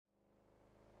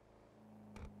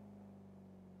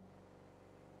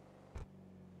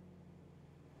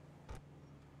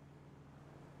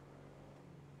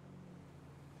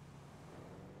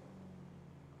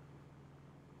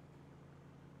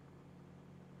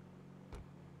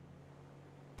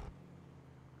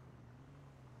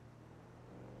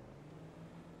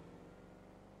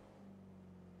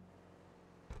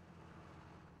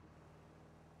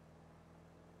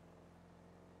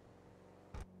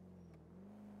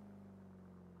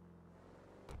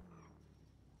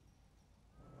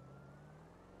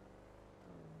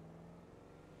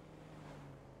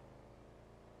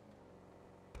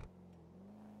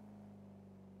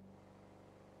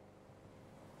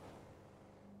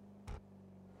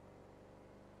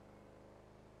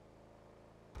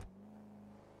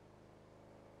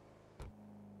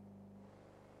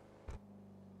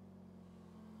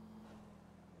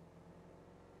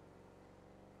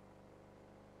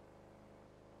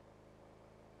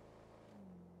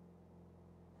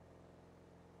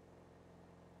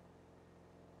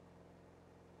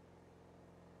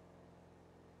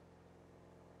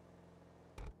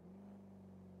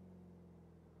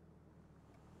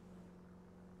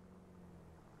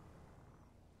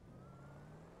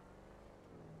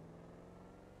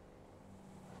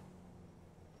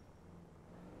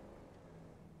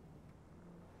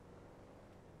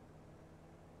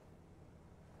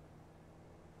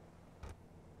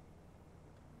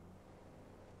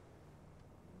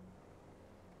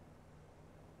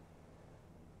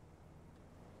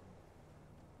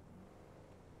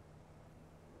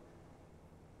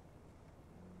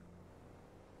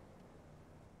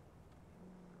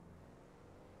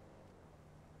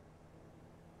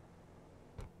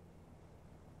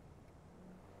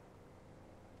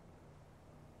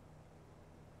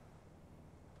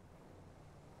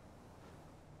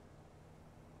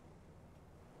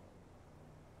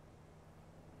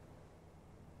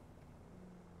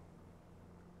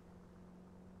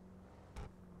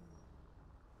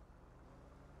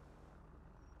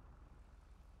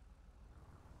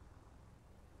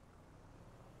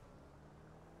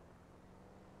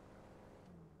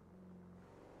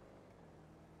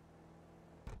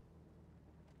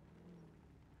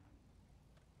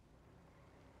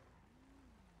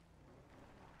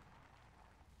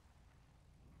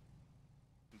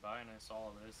by and I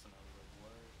saw this and I was like,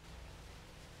 what?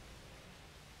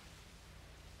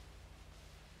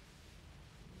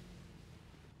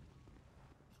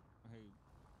 Hey.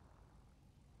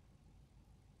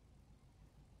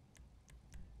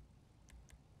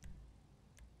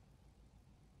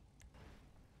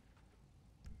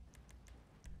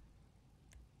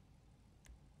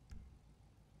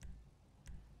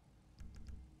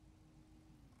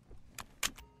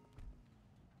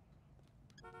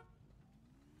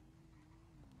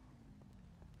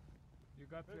 You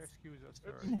got to excuse us,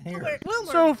 sir.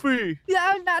 Sophie!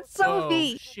 No, not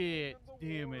Sophie! Oh, shit.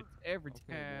 Damn it. Every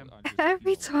time.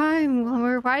 Every time,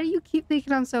 Wilmer. Why do you keep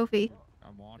thinking I'm Sophie?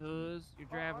 I'm watching. Because you're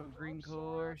driving a green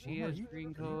car. She has a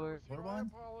green car.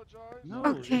 No,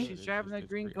 Okay. she's driving that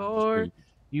green I'm just car. creepy.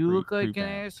 You look like creep an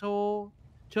out. asshole.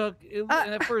 Chuck,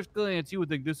 at first glance, you would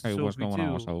think this is Hey, Sophie, what's going too.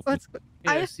 on, Sophie? What's?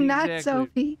 I am see, not exactly.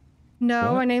 Sophie.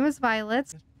 No, What? my name is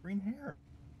Violet. Green hair.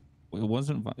 It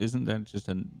wasn't. Isn't that just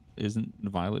Isn't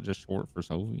Violet just short for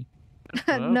Sophie? That's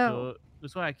what I No. thought.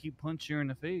 That's why I keep punching her in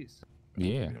the face.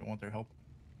 Yeah. They don't want their help.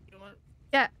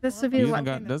 Yeah, this would be You what. even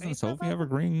got, doesn't Sophie have a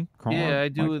green car? Yeah, I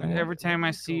do. like that? Every time I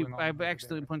What's see, going on I've over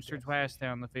accidentally there? punched her twice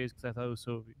down in the face because I thought it was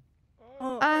Sophie.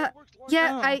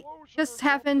 Yeah, I just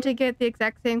happened to get the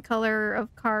exact same color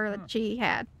of car Huh. that she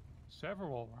had.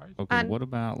 Several, right? Okay, And- what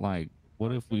about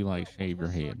what if we shave your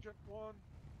head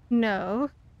No.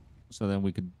 so then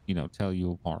we could tell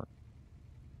you apart?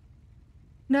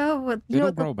 No, you It'll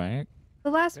know, grow back.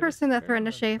 the last person that threatened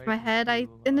to shave my head, I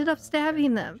ended up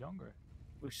stabbing them.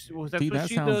 Well, that's See, what that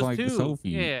she sounds does like too. Sophie.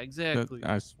 Yeah, That- exactly.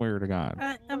 I swear to God.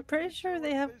 I'm pretty sure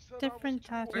they have different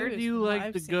tattoos. Where do you from what like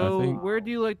I've to seen. go? think- Where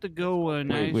do you like to go on a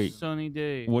nice Wait. sunny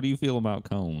day? What do you feel about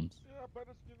cones?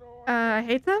 I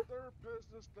hate them.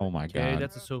 Oh my Okay, God.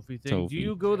 that's a Sophie thing. Sophie. Do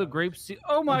you go the grape seed?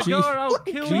 Oh my Gee- God! I'll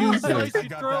kill you! Jesus. Slice your I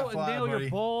got throat that and fly, nail your buddy.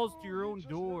 balls to your own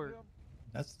door.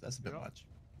 That's a bit much.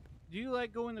 Do you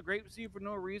like going to grape seed for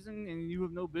no reason and you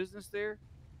have no business there?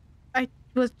 I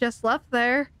was just left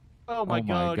there. Oh my, Oh my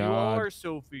God, you God. are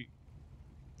Sophie.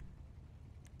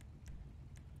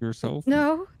 You're Sophie?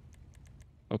 No,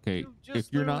 Okay, You just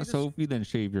if you're literally not just- Sophie, then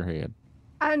shave your head.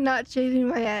 I'm not shaving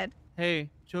my head. Hey,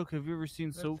 Chuck, have you ever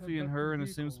seen Sophie and her in the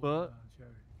same spot?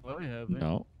 Well, I haven't.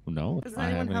 No, Does I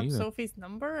anyone haven't have either. Sophie's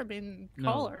number? I mean,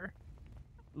 No. call her.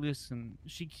 Listen,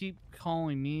 she keep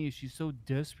calling me. She's so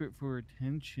desperate for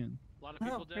attention. A lot of Oh,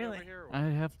 people dead really? over here. I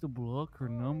have to block her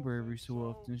number every so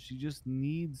often. She just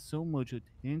needs so much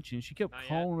attention. She kept Not yet.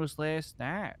 calling us last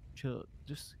night, Chuck.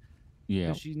 Just Yeah,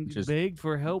 'cause she just begged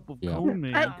for help with Yeah. Cone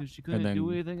Man I- because she couldn't then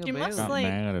do anything She about must it. got like-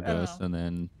 mad at I don't us know. and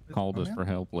then called us for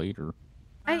help later.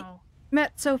 I- Wow.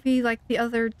 Met Sophie like the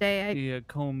other day. Yeah,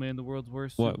 Cone Man, the world's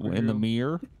worst. What in the superhero.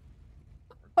 mirror?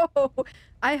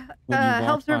 I When you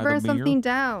helped walked her by the burn mirror? something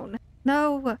down.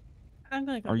 No, I'm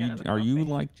gonna go Are get you another are you coffee.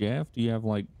 like Jeff? Do you have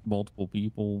multiple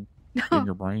people in no,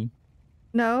 your brain?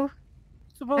 no.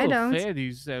 It's about I all don't.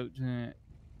 fatties out tonight.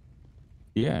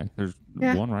 Yeah, there's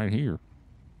Yeah. one right here,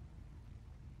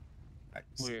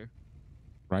 Where?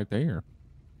 right there.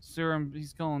 Sir,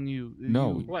 he's calling you.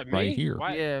 No, You. What, right me? here.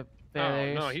 Why? Yeah, fat Oh,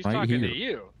 ass. no, he's Right talking to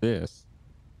here. you. This,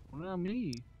 Well, not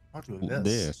me. Talk to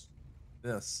this.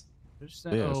 This. Just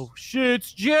saying- This. Oh shit,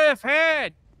 it's Jeff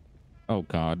Head. Oh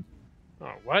God.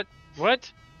 Oh, what?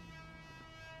 What?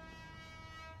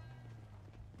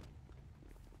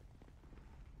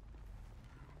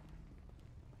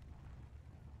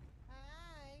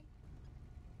 Hi.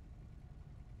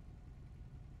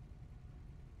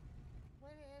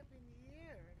 What happened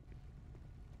here?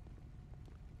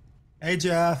 Hey,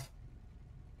 Jeff.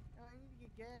 Oh, I need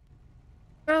to get gas.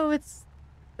 Oh, it's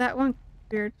that one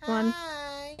weird one.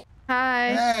 Hi.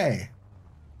 Hi. Hey.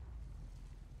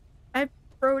 I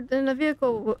rode in a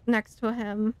vehicle next to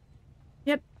him.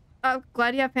 Yep.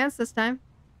 Glad you have pants this time.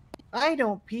 I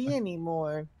don't pee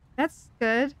anymore. That's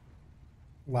good.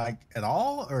 Like at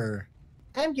all, or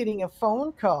I'm getting a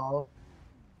phone call.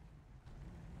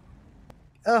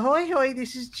 Ahoy, hoy,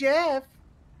 this is Jeff.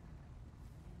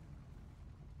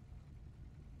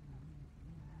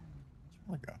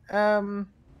 oh my God.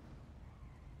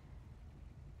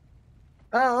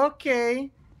 Oh, okay.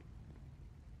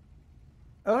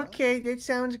 Okay, that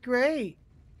sounds great.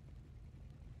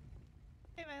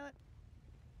 Hey, Violet.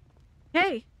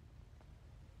 Hey.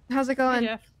 How's it Hey, going?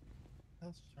 Jeff.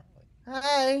 How's Charlie?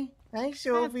 Hi. Hi, Yeah,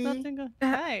 Sophie. nothing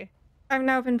Hi. I've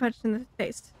now been punched in the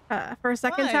face. For a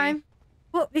second Why? time.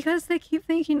 Well, because they keep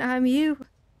thinking I'm you.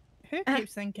 Who Uh,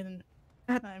 keeps thinking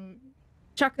uh, I'm...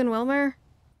 Chuck and Wilmer.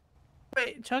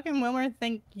 Wait, Chuck and Wilmer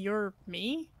think you're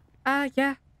me?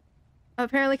 Yeah.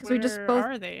 Apparently, because we just Where both.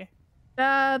 are they?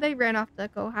 They ran off to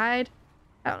go hide.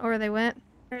 I don't know where they went.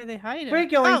 Where are they hiding? We're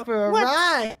going Oh, for a what?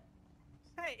 ride.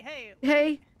 Hey.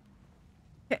 Hey.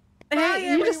 Bye, Hey,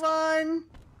 you just everyone.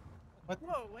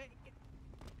 Whoa, wait.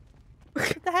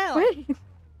 What the hell? wait.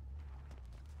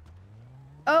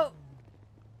 Oh,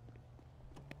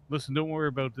 Listen, don't worry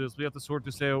about this. We have to sort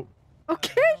this out.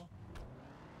 okay.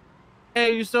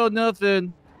 Hey, you saw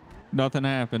nothing. Nothing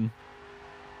happened.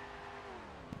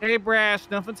 Hey, Brash,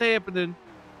 nothing's happening.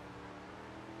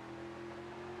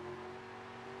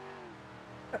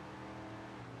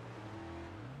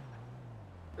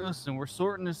 Listen, we're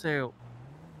sorting this out.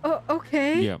 Oh,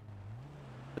 okay. Yep.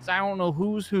 'Cause I don't know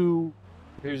who's who.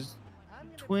 There's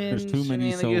twins. There's too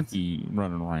many shenanigans. Sophie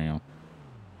running around.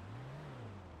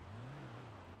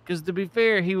 Because to be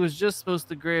fair, he was just supposed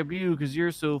to grab you because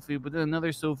you're Sophie, but then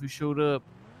another Sophie showed up.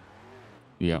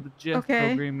 Yeah. So the Jeff Okay.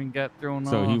 programming got thrown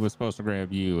off. So he was supposed to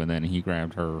grab you, and then he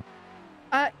grabbed her.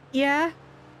 Yeah.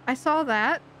 I saw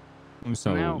that.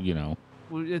 So, Now- you know.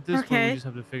 Well, at this point, Okay. we just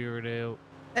have to figure it out.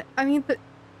 I mean,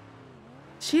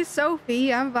 she's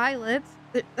Sophie. I'm Violet.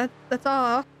 That's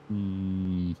all.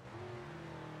 Mm,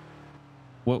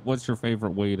 what's your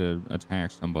favorite way to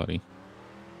attack somebody?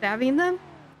 Stabbing them?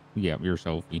 Yeah, you're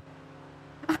Sophie.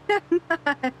 I'm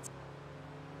not.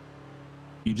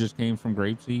 You just came from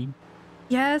Grapeseed?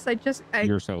 Yes, I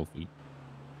You're Sophie.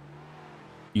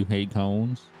 You hate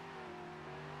cones?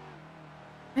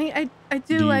 I Do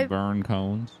do. you burn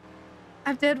cones?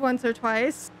 I've did once or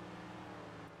twice.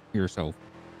 You're Sophie.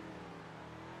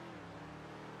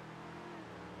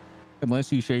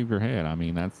 Unless you shave your head. I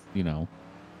mean, that's, you know.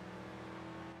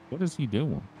 What is he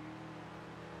doing?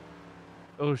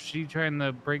 Oh, she trying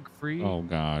to break free? Oh,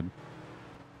 God.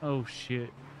 Oh,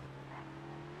 shit.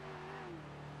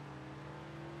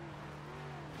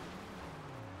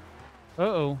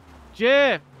 Uh-oh.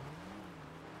 Jeff!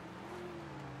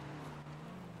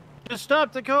 Just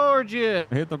stop the car, Jeff!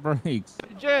 Hit the brakes.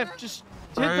 Jeff, just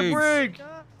hit the brake!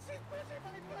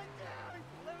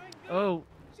 Oh,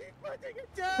 She's putting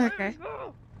it down. Okay.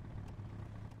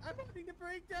 I'm putting the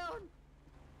brake down.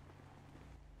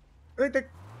 Wait, the...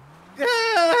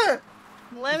 Ah!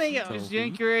 Let me go. So- just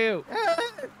yank her out. Ah!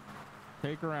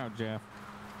 Take her out, Jeff.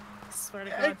 Swear to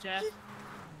God, Jeff.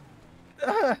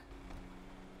 Ah! I'm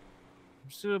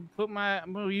just gonna put my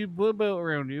blue belt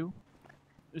around you.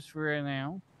 Just for right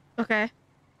now. Okay.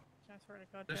 I swear to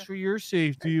God, Just Jeff. for your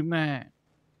safety, man.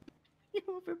 You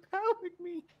overpowered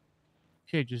me.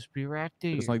 Okay, just be right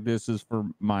there. It's like this is for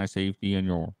my safety and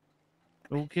your.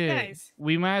 Okay. Guys.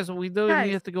 We might as well. We don't even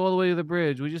Guys. have to go all the way to the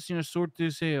bridge. We just need to sort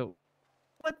this out.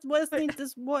 What is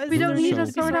this? What is We don't Who's need to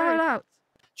Sophie? sort it out.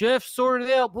 Jeff, sort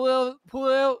it out. Pull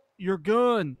out your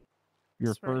gun.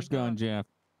 Your Swear to first gun, God. Jeff.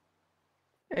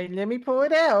 Hey, let me pull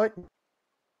it out.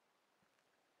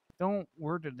 Don't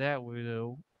word it that way,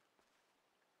 though.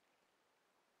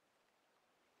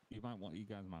 You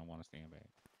guys might want to stand back.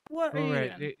 What are All you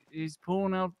right, doing? he's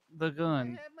pulling out the I gun.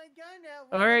 have my gun out.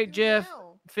 All What do I right, do Jeff.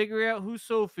 now? Figure out who's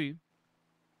Sophie,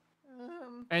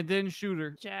 Um, and then shoot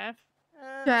her. Jeff?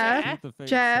 Jeff? Shoot the fake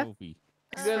Jeff? Sophie.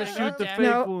 You uh, gotta Jeff? shoot the Jeff? fake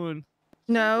No. one.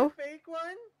 No. The fake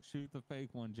one? Shoot the fake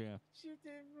one, Jeff. Shoot the...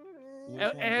 Which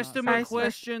one's Ask not him a Sophie?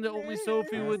 question that only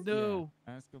Sophie would know.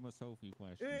 Yeah, ask him a Sophie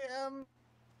question.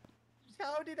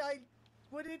 How did I...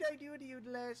 What did I do to you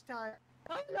the last time?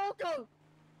 I'm local!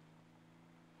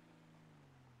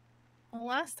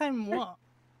 Last time what?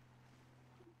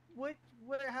 What,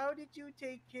 how did you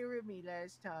take care of me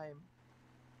last time?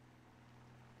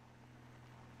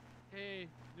 Hey,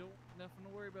 nothing to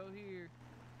worry about here.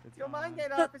 It's Don't mind fine.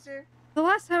 that, officer. The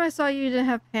last time I saw you, you didn't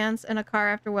have pants and a car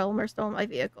after Wilmer stole my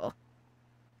vehicle.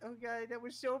 Oh god, that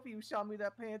was Sophie who saw me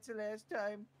that pants the last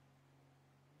time.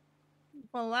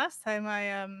 Well, last time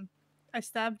I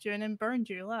stabbed you and then burned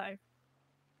you alive.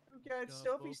 Oh god, Yeah,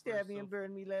 Sophie both stabbed are me and Sophie.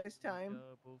 burned me last time.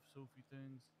 Both Sophie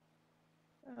things.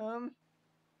 When's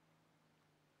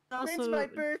Also, my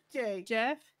birthday?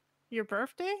 Jeff, your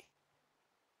birthday?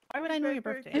 Why would I know your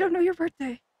birthday? I don't know your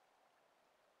birthday.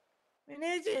 When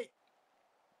is it?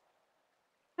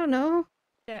 I don't know.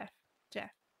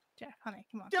 Jeff, honey,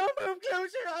 come on. Don't move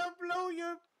closer, I'll blow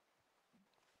your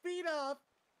feet off.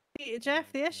 Jeff,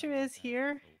 the issue is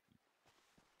here.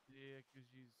 Yeah, 'cause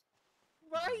she's.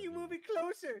 Why are you moving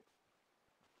closer?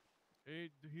 Hey,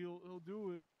 he'll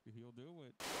do it. He'll do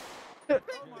it. Oh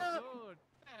my God,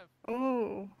 Jeff.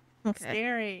 Ooh, Okay.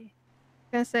 scary.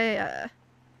 I'm gonna say,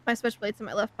 my switchblade's in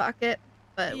my left pocket,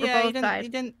 but Yeah, we're you both didn't. tied. You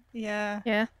didn't. Yeah.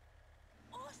 Yeah.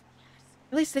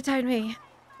 At least they tied me.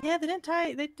 Yeah, they didn't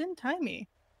tie. They didn't tie me.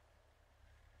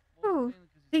 Oh,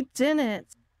 they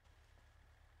didn't.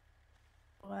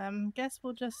 Guess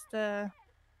we'll just Don't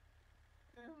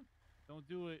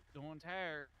do it. Don't untie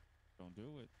her. Don't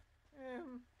do it.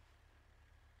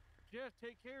 Jeff,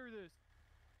 take care of this.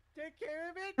 Take care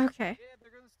of it. Okay. Yeah,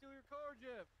 they're gonna steal your car,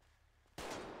 Jeff.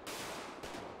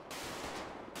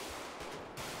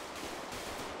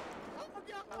 Oh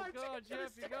Oh God, she's Jeff, gonna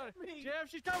you got it. stab me. Jeff,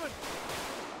 she's coming.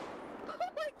 Oh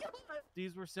my God.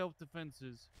 These were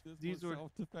self-defenses. This These was were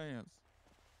self-defense.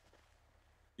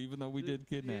 Even though we Th- did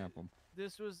kidnap them.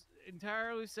 This was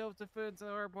entirely self-defense on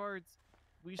our parts.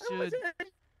 We I should wasn't-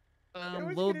 I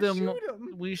was load gonna them. shoot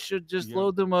 'em. We should just Yep.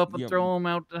 load them up and Yep. throw them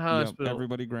out to the Yep, hospital.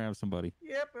 everybody grab somebody.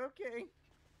 Yep. Okay.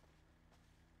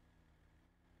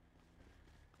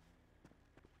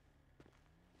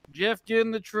 Jeff, get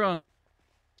in the trunk.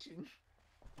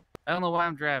 I don't know why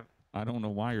I'm driving. I don't know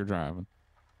why you're driving.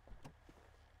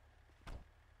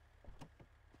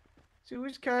 So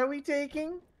whose car are we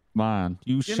taking? Mine.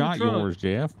 You Get in the shot trunk. yours,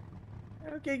 Jeff.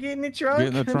 Okay, get in the trunk. Get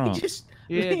in the Let me trunk. just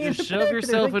Yeah, lay in just the shove back of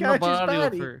yourself in the unconscious body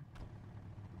of her.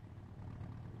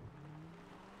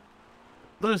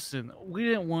 Listen, we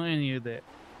didn't want any of that.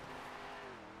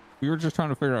 We were just trying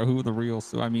to figure out who the real.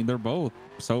 I mean, they're both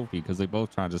Sophie because they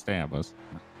both tried to stab us.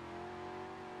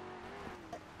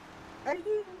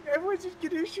 I wasn't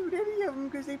gonna shoot any of them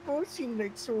because they both seem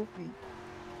like Sophie.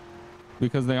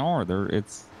 Because they are.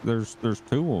 There's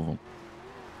two of them.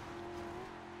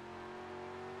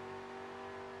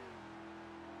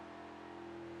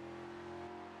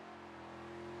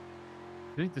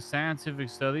 I think the scientific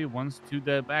study wants to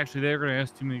that. Actually, they're going to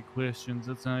ask too many questions.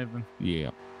 That's not even. Yeah.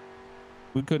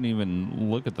 We couldn't even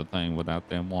look at the thing without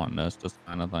them wanting us to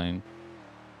sign a thing.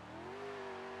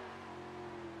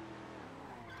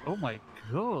 Oh my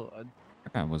God.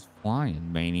 That guy was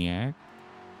flying, maniac.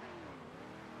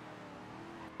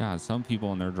 God, some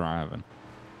people in there driving.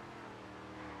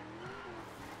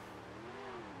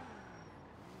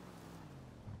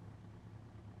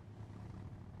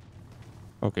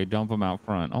 Okay, dump them out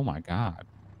front. Oh my God.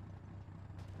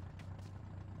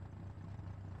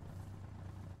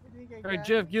 I think I All right, got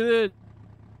Jeff, it. get in.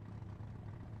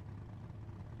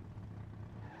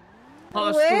 No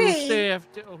Hospital way. staff.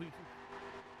 Oh,